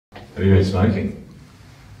Have you been smoking?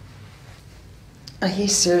 Are you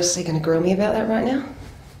seriously going to grill me about that right now?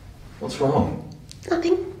 What's wrong?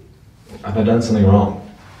 Nothing. Have I done something wrong?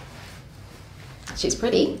 She's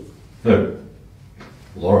pretty. Who?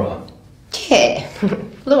 Laura? Yeah,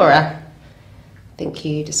 Laura. I think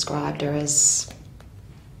you described her as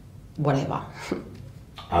whatever.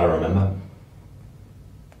 I don't remember.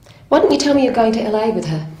 Why didn't you tell me you're going to LA with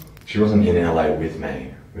her? She wasn't in LA with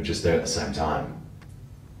me. We were just there at the same time.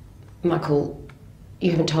 Michael, you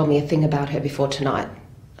haven't told me a thing about her before tonight.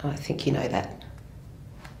 I think you know that.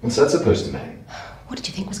 What's that supposed to mean? What did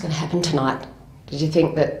you think was going to happen tonight? Did you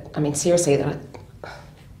think that, I mean, seriously, that I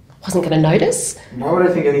wasn't going to notice? Why would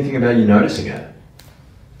I think anything about you noticing it?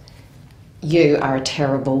 You are a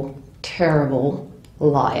terrible, terrible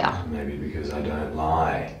liar. Maybe because I don't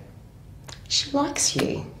lie. She likes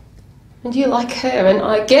you. And you like her, and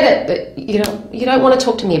I get it, but you don't want to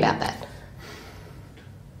talk to me about that.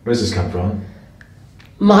 Where's this come from?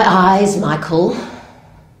 My eyes, Michael.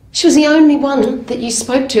 She was the only one that you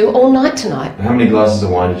spoke to all night tonight. How many glasses of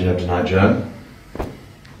wine did you have tonight, Joe?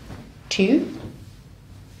 2.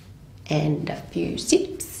 And a few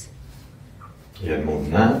sips. You had more than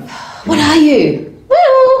that. What are you?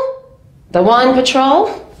 Well, the wine patrol?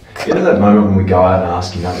 You know that moment when we go out and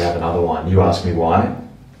ask you not to have another one? You ask me why?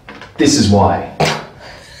 This is why.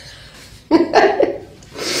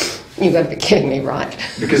 You've got to be kidding me, right?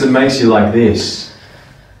 Because it makes you like this.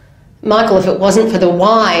 Michael, if it wasn't for the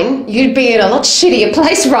wine, you'd be in a lot shittier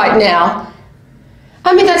place right now.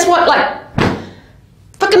 I mean, that's what, like,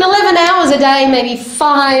 fucking 11 hours a day, maybe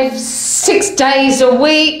 5, 6 days a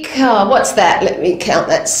week. Oh, what's that? Let me count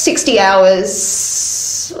that. 60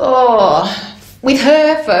 hours. Oh, with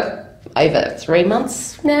her for over 3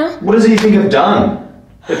 months now. What does he think I've done?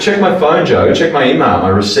 Go check my phone, Joe. Go check my email, my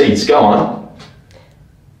receipts. Go on.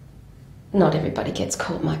 Not everybody gets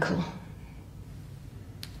caught, Michael.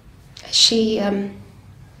 Has she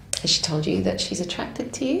told you that she's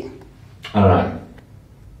attracted to you? I don't know.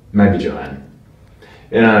 Maybe Joanne.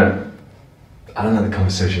 You know, I don't know the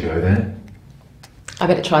conversation go there. I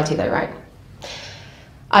bet it tried to though, right?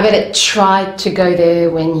 I bet it tried to go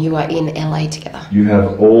there when you are in LA together. You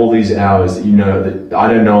have all these hours that you know that I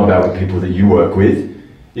don't know about with people that you work with.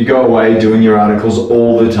 You go away doing your articles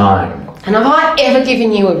all the time. And have I ever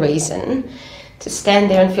given you a reason to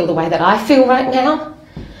stand there and feel the way that I feel right now?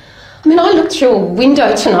 I mean, I looked through a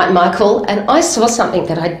window tonight, Michael, and I saw something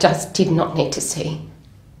that I just did not need to see.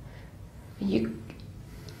 You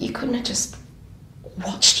couldn't have just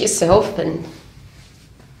watched yourself and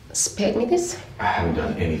spared me this? I haven't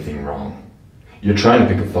done anything wrong. You're trying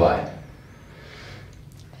to pick a fight.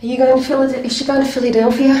 Are you going to Philadelphia? Is she going to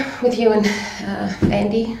Philadelphia with you and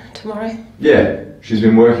Andy tomorrow? Yeah, she's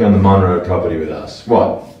been working on the Monroe property with us.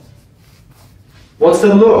 What? What's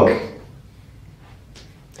the look?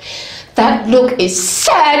 That look is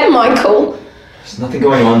sad, Michael. There's nothing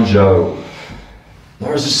going on, Joe.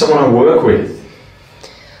 Laura's just someone I work with.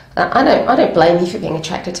 I don't blame you for being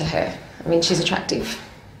attracted to her. I mean, she's attractive.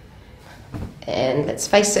 And let's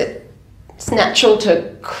face it, it's natural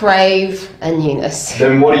to crave a newness.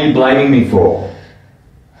 Then what are you blaming me for?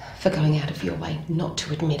 For going out of your way not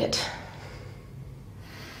to admit it.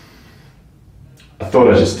 I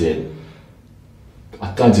thought I just did.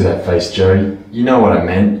 Don't do that face, Joe. You know what I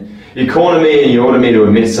meant. You corner me and you order me to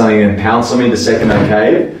admit something and pounce on me the second I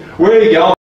cave. Where are you going?